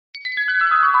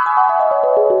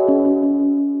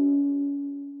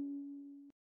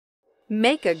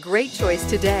Make a great choice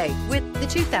today with the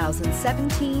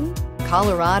 2017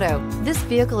 Colorado. This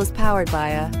vehicle is powered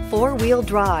by a 4-wheel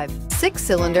drive,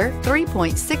 6-cylinder,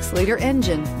 3.6-liter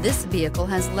engine. This vehicle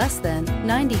has less than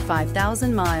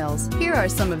 95,000 miles. Here are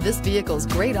some of this vehicle's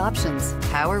great options: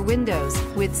 power windows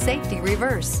with safety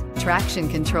reverse, traction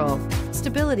control,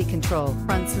 stability control,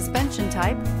 front suspension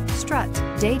type, strut,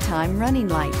 daytime running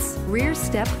lights, rear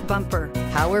step bumper,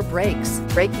 power brakes,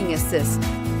 braking assist.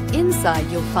 Inside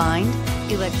you'll find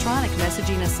electronic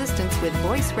messaging assistance with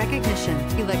voice recognition,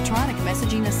 electronic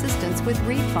messaging assistance with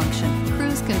read function,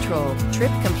 cruise control,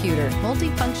 trip computer,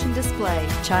 multifunction display,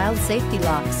 child safety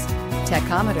locks,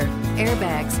 tachometer,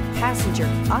 airbags, passenger,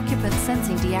 occupant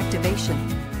sensing deactivation.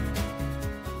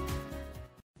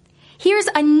 Here's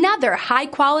another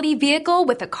high-quality vehicle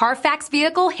with a CARFAX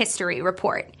Vehicle History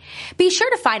Report. Be sure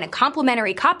to find a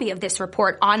complimentary copy of this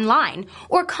report online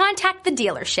or contact the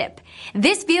dealership.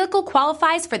 This vehicle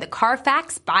qualifies for the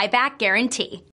CARFAX Buyback Guarantee.